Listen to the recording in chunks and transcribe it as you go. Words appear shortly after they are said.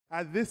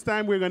At this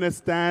time, we're going to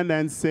stand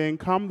and sing,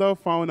 Come Thou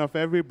Fount of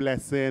Every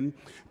Blessing,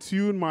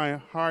 tune my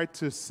heart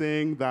to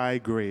sing thy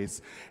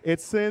grace.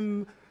 It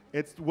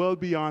will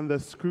be on the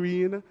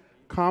screen.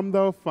 Come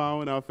Thou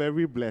Fount of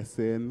every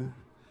blessing,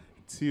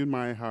 tune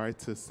my heart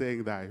to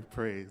sing thy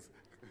praise.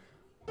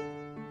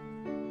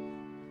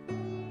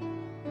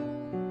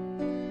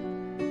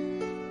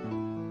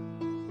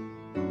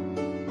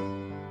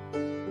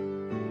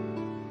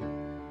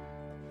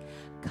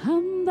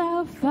 Come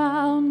thou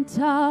fount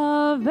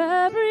of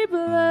every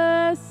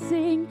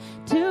blessing,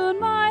 tune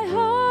my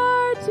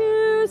heart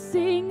to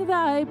sing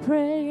thy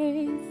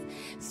praise.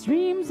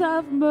 Streams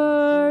of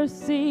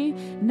mercy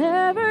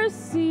never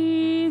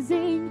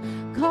ceasing,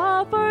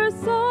 call for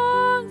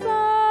songs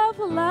of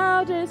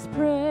loudest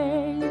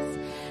praise.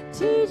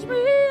 Teach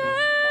me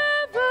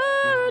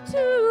ever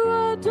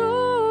to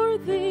adore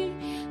thee,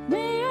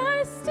 may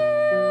I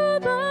still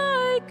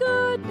thy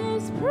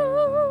goodness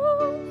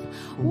prove,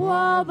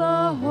 while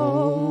the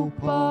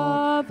hope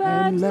of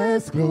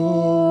endless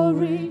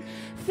glory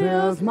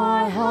fills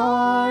my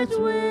heart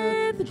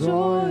with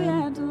joy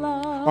and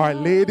love. All right,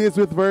 ladies,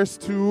 with verse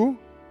 2.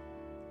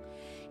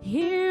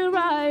 Here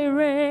I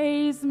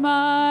raise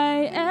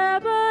my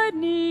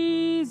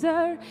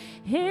Ebenezer,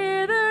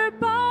 hither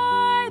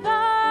by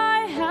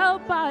thy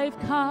help I've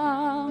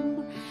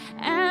come,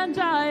 and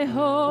I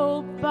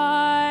hope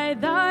by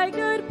thy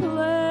good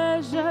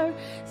pleasure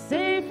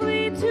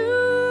safely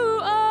to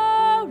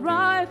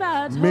arrive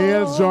at home.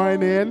 Males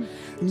join in.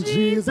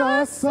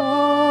 Jesus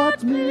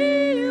sought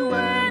me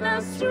when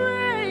a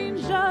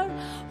stranger,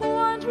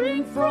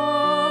 wandering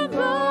from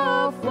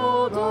the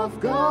fold of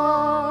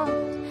God,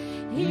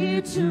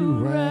 He to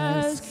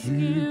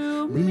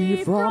rescue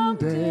me from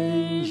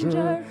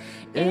danger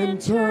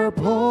interposes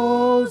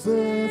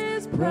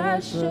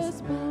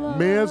precious blood.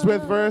 Males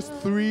with verse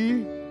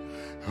 3.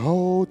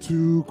 Oh,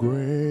 to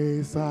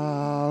grace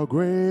our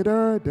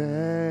greater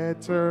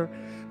debtor,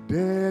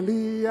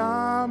 daily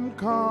I'm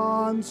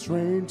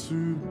constrained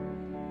to.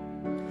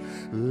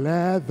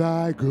 Let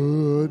thy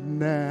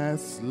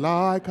goodness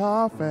like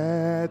a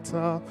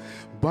fetter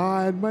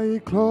bind me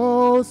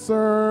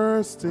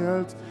closer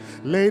still.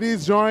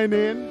 Ladies, join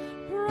in.